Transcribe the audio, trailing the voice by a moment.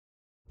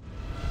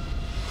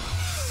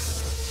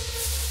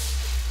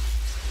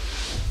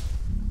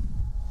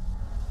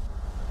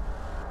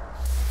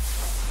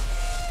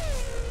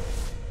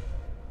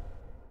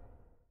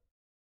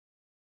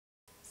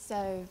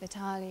So,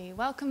 Vitaly,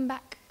 welcome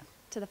back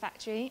to the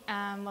factory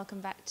and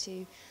welcome back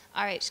to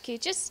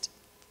RHQ. Just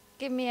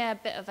give me a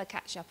bit of a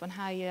catch-up on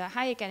how you're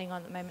getting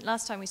on at the moment.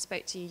 Last time we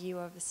spoke to you, you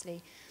were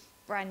obviously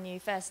brand new,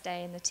 first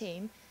day in the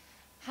team.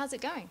 How's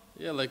it going?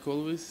 Yeah, like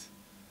always,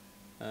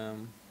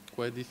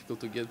 quite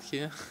difficult to get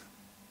here,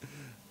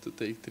 to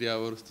take 3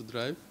 hours to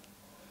drive.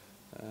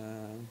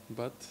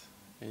 But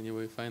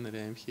anyway,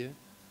 finally I'm here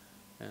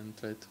and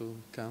try to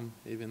come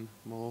even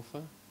more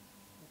often.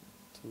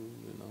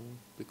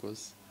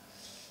 Because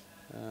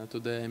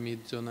today I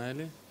meet John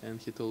Ali and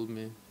he told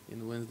me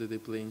in Wednesday they're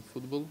playing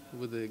football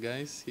with the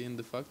guys here in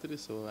the factory,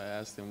 so I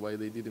asked him why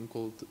they didn't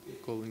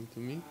calling to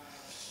me.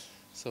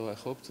 So I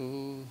hope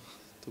to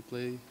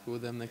play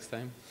with them next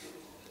time.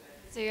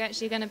 So you're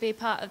actually going to be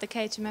part of the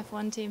Caterham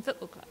F1 Team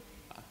football club?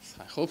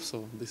 I hope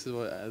so. This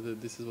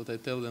is what I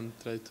tell them.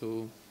 Try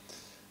to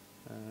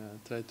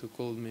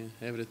call me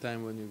every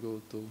time when you go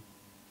to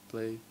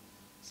play,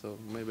 so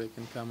maybe I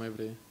can come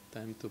every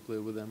time to play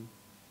with them.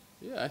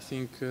 Yeah, I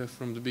think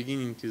from the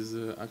beginning is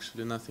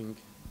actually nothing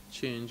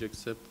changed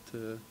except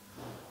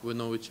we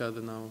know each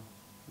other now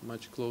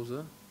much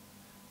closer,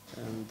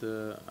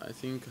 and I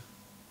think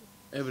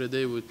every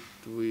day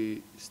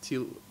we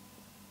still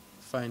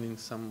finding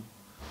some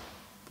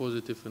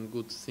positive and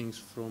good things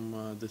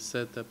from the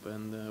setup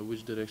and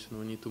which direction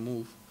we need to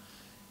move.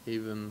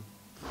 Even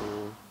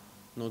for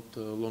not a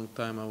long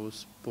time I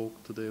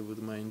spoke today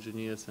with my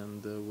engineers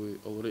and we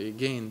already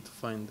again to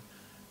find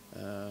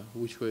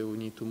which way we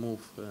need to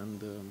move,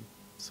 and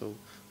so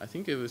I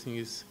think everything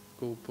is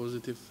go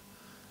positive.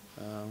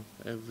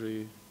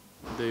 Every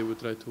day we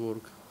try to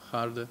work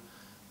harder,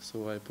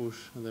 so I push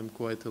them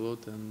quite a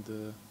lot,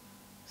 and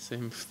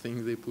same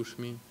thing they push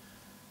me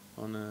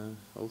on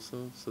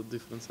also so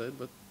different side,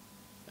 but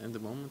at the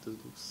moment it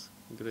looks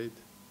great.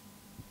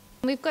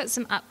 We've got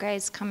some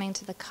upgrades coming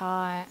to the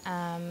car.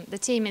 The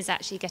team is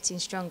actually getting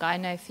stronger. I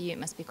know for you it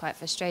must be quite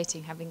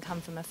frustrating having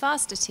come from a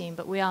faster team,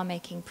 but we are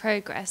making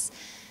progress.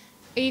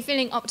 Are you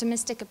feeling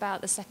optimistic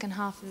about the second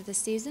half of the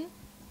season?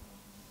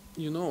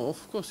 You know,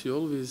 of course, you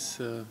always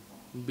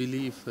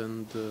believe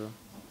and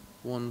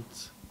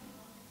want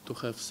to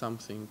have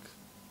something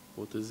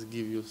what is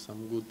give you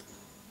some good,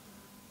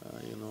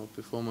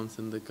 performance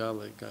in the car,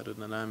 like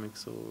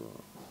aerodynamics or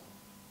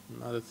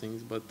other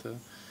things. But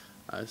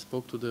I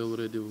spoke today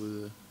already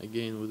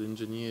with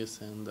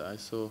engineers, and I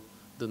saw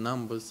the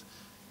numbers.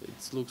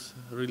 It looks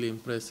really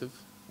impressive,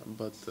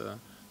 but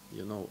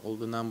all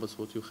the numbers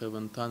what you have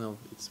in tunnel,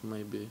 it's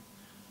maybe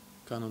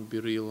cannot be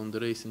real on the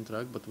racing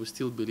track, but we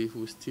still believe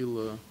we're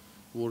still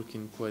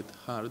working quite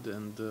hard,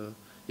 and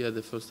yeah,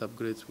 the first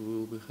upgrades we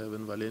will be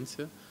having in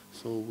Valencia,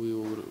 so we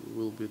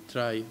will be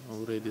try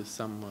already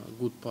some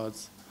good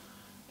parts,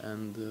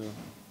 and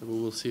we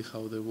will see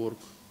how they work,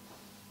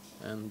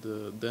 and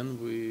then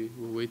we're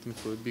waiting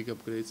for big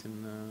upgrades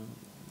in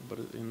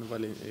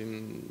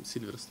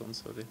Silverstone.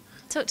 Sorry.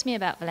 Talk to me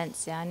about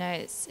Valencia. I know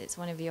it's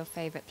one of your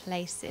favourite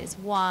places.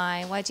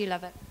 Why? Why do you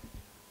love it?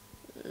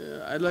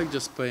 I like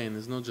just Spain.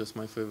 It's not just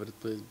my favorite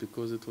place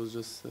because it was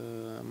just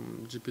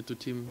GP2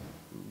 team.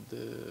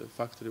 The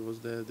factory was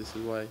there. This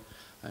is why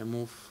I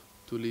moved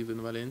to live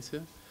in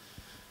Valencia.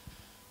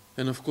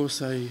 And of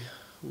course, I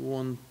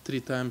won 3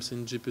 times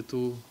in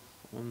GP2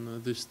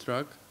 on this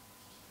track.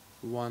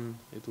 One,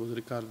 it was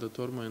Ricardo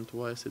Tormo, and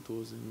twice it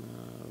was in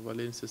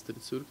Valencia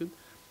Street Circuit.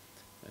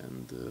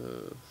 And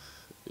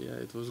yeah,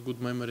 it was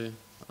good memory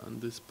on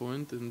this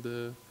point,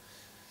 and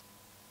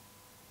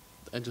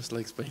I just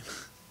like Spain.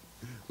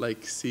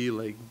 Like sea,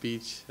 like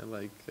beach,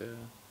 like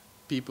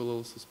people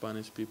also,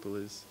 Spanish people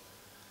is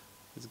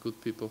good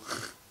people.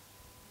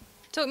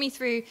 Talk me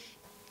through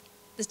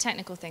the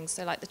technical things,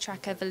 so like the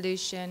track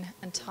evolution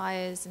and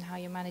tyres and how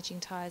you're managing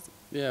tyres.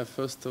 Yeah,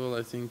 first of all,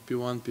 I think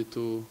P1,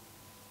 P2,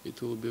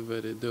 it will be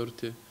very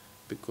dirty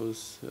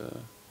because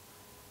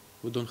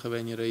we don't have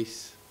any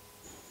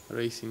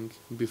racing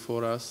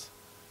before us.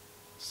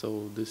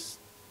 So this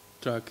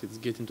track is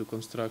getting to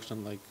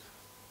construction like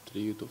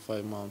 3 to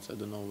 5 months, I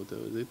don't know what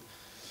is it.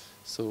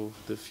 So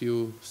the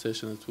few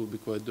sessions will be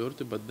quite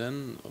dirty, but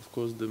then of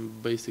course the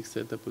basic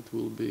setup it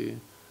will be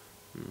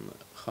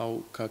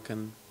how car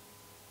can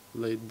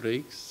lay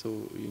brakes, so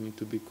you need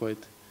to be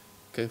quite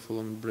careful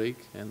on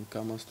brake, and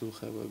car must to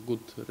have a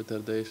good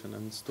retardation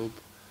and stop.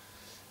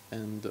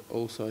 And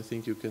also I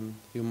think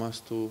you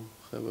must to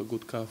have a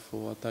good car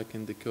for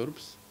attacking the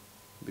curbs,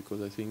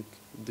 because I think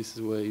this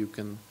is where you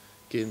can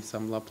gain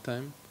some lap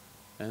time,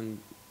 and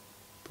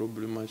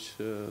probably much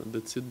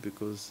that's it,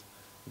 because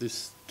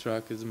this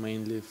track is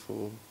mainly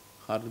for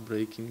hard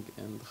braking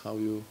and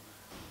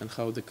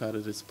how the car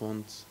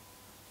responds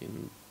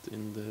in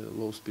the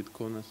low speed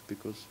corners,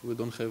 because we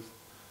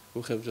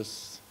have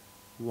just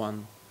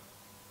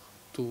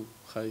 2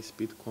 high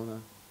speed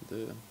corner,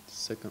 the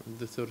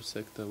third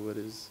sector where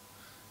is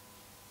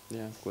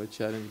quite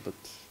challenging, but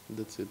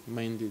that's it.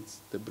 Mainly it's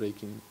the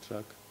braking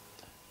track.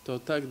 To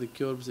attack the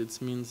curbs,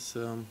 it means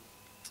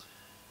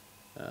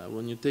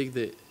when you take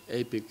the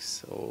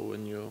apex or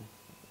when you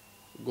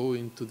go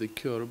into the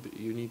curb,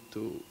 you need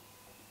to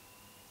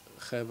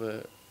have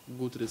a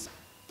good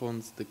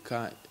responds the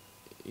car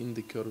in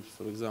the curbs.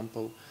 For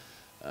example,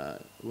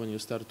 when you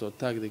start to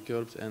attack the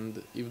curbs,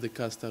 and if the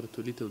car starts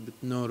to little bit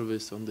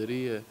nervous on the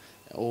rear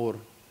or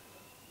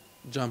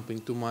jumping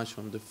too much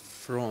on the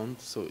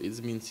front, so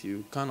it means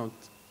you cannot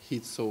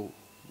hit so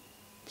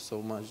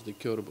much the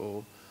curb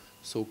or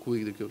so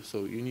quick the curb.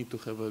 So you need to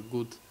have a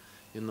good,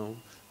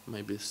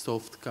 maybe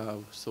soft car,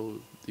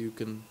 so you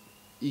can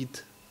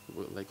eat,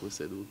 like we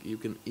said, you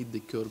can eat the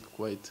curb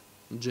quite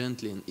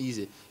gently and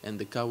easy, and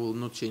the car will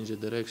not change the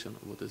direction,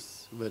 what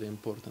is very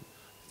important.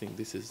 I think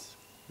this is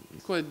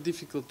quite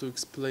difficult to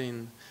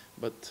explain,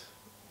 but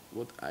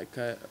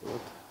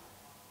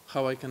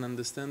how I can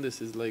understand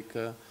this is like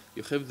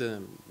you have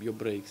your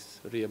brakes,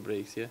 rear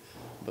brakes, yeah,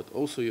 but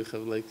also you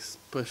have like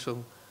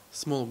special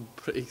small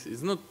brakes.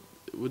 It's not,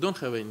 we don't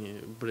have any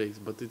brakes,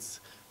 but it's,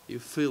 you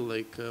feel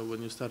like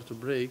when you start to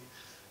brake,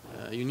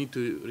 you need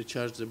to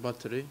recharge the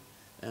battery,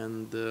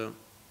 and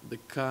the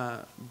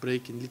car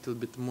braking a little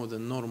bit more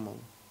than normal.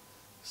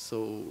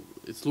 So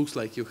it looks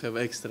like you have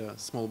extra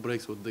small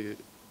brakes, with the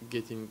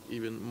getting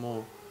even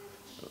more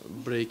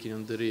braking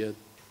on the rear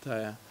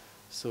tire.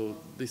 So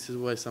this is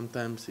why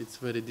sometimes it's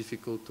very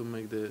difficult to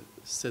make the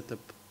setup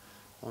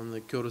on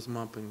the curves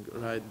mapping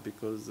right,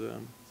 because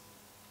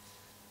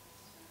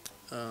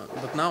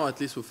but now at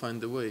least we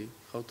find a way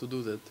how to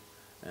do that,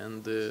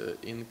 and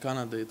in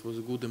Canada it was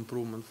a good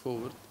improvement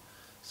forward.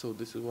 So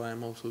this is why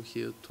I'm also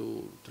here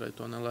to try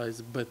to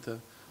analyze better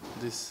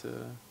this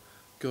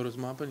curves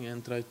mapping,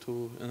 and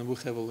and we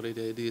have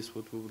already ideas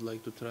what we would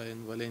like to try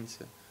in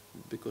Valencia,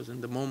 because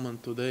in the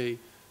moment today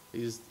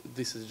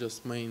this is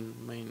just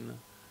main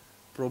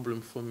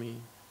problem for me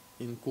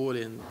in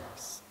quali and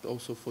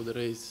also for the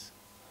race,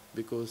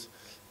 because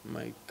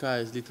my car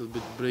is little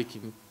bit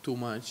braking too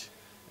much,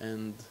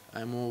 and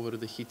I'm over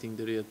the hitting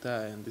the rear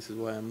tire, and this is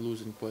why I'm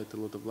losing quite a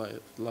lot of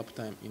lap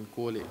time in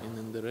quali and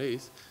in the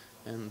race,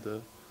 and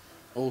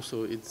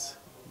also it's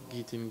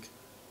getting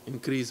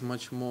increased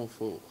much more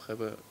for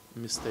have a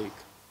mistake.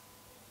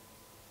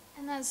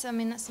 And that's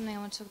something I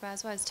want to talk about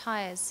as well, is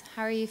tyres.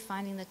 How are you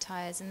finding the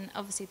tyres? And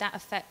obviously that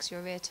affects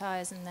your rear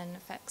tyres and then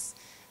affects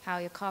how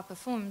your car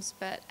performs,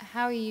 but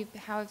how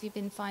have you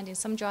been finding?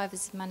 Some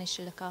drivers have managed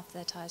to look after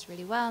their tyres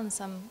really well, and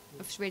some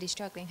are really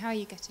struggling. How are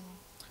you getting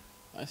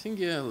on? I think,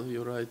 yeah,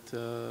 you're right.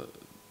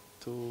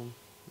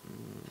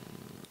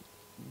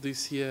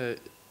 This year,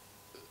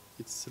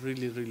 it's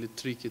really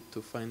tricky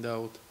to find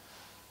out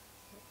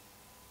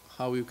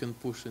how you can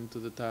push into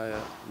the tire,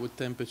 what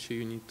temperature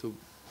you need to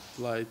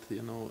apply it,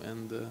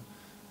 and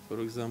for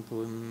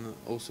example,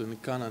 also in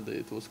Canada,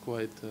 it was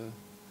quite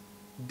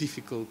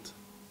difficult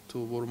to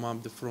warm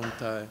up the front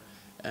tire,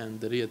 and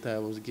the rear tire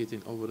was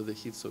getting over the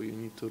heat, so you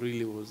need to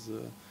really was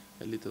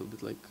a little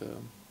bit like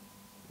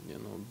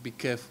be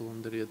careful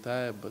on the rear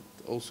tire, but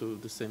also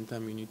at the same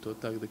time you need to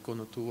attack the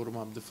corner to warm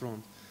up the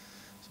front.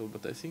 So,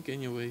 but I think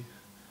anyway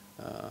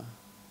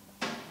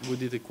we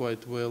did it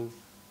quite well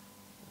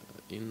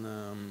in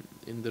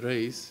the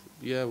race.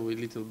 Yeah, we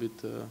little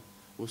bit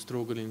was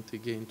struggling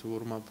again to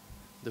warm up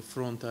the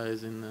front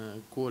tires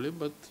in quali,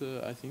 but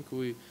I think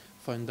we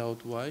find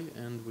out why,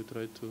 and we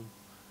try to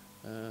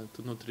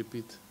not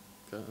repeat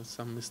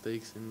some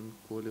mistakes in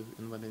quali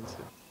in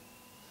Valencia.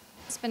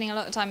 Spending a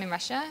lot of time in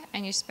Russia,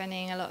 and you're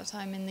spending a lot of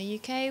time in the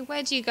UK.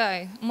 Where do you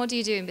go, and what do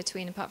you do in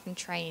between apart from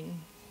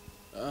train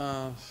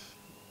and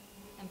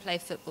play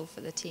football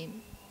for the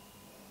team?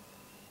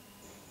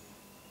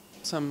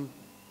 Some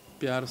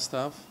PR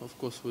stuff, of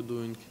course, we're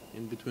doing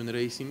in between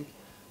racing,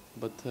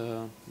 but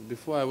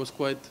before I was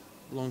quite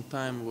long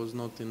time was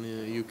not in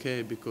the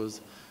UK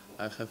because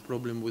I have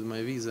problem with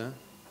my visa,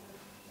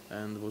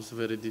 and was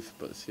very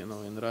difficult.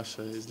 In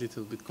Russia it's a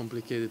little bit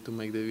complicated to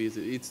make the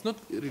visa. It's not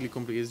really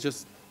complicated, it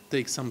just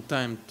takes some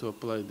time to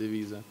apply the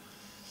visa.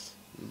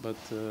 But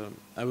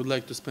I would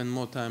like to spend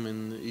more time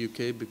in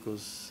UK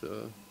because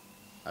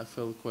I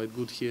felt quite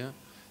good here,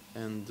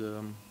 and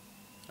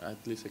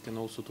at least I can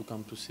also to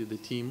come to see the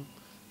team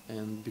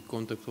and be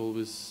contact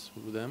always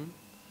with them.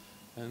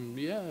 And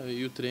yeah,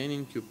 you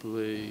training, you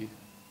play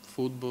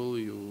football,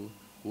 you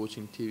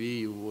watching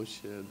TV, you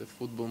watch the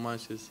football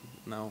matches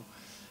now,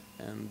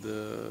 and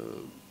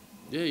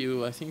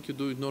yeah, I think you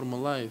do it normal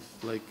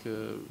life like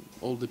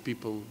all the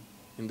people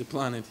in the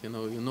planet.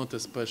 You're not a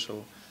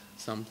special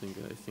something.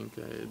 I think,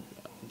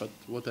 but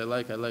what I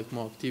like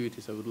more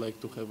activities. I would like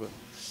to have a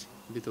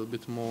little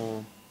bit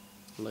more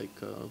like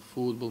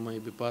football,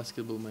 maybe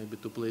basketball, maybe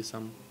to play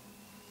some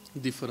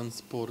different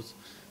sports.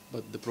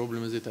 But the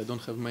problem is that I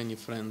don't have many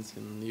friends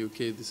in the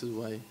UK. This is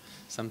why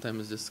sometimes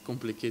it's just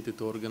complicated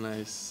to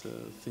organize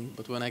things.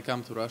 But when I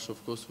come to Russia,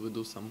 of course, we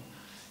do some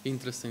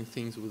interesting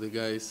things with the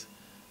guys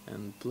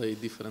and play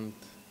different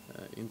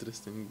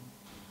interesting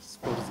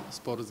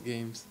sports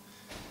games.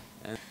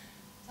 And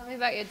Tell me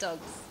about your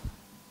dogs.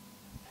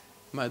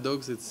 my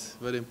dogs, it's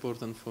very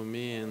important for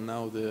me, and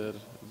now they're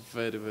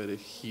very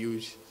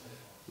huge.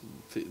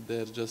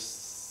 They're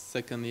just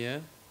second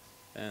year,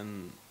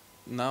 and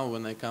now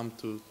when I come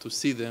to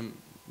see them,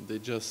 they're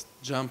just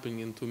jumping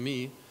into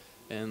me,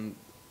 and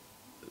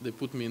they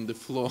put me in the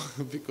floor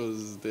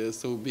because they're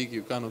so big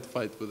you cannot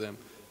fight with them.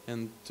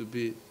 And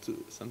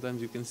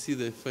sometimes you can see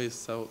their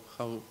face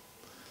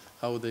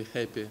how they're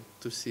happy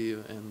to see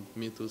you and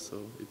me too.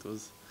 So it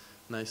was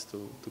nice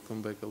to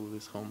come back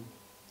always home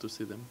to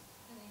see them.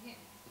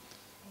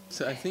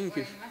 So I think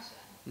if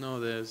no,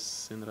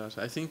 there's in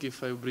Russia. I think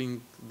if I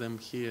bring them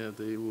here,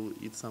 they will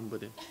eat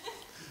somebody.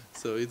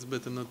 So it's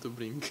better not to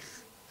bring,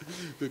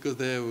 because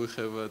there we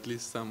have at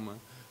least some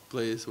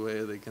place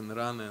where they can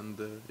run, and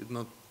it's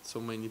not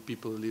so many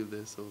people live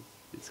there, so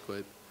it's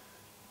quite.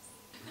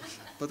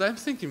 But I'm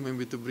thinking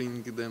maybe to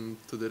bring them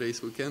to the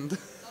race weekend.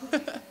 Are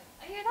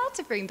you allowed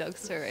to bring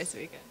dogs to a race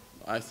weekend?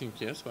 I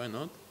think yes, why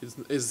not?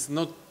 It's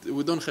not.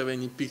 We don't have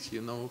any pitch,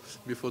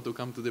 before to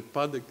come to the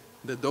paddock.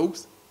 The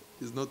dogs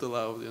is not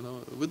allowed,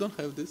 We don't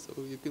have this, so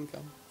you can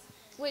come.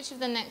 Which of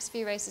the next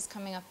few races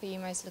coming up are you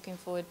most looking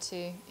forward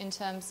to in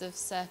terms of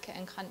circuit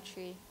and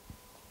country?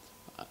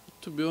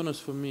 To be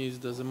honest, for me, it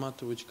doesn't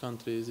matter which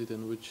country is it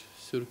and which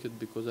circuit,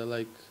 because I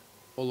like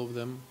all of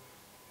them.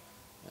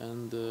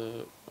 And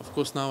of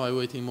course now I'm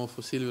waiting more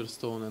for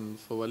Silverstone and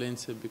for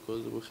Valencia,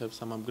 because we have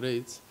some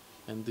upgrades,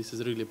 and this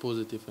is really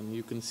positive. And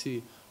you can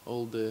see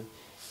all the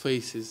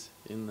faces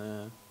in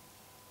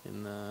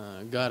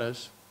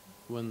garage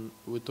when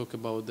we talk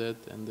about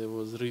that, and there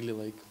was really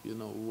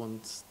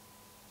wants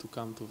to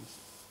come to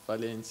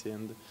Valencia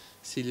and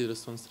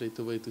Silverstone straight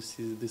away to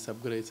see these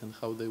upgrades and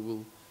how they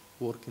will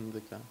work in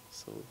the car.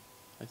 So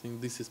I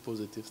think this is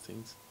positive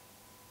things.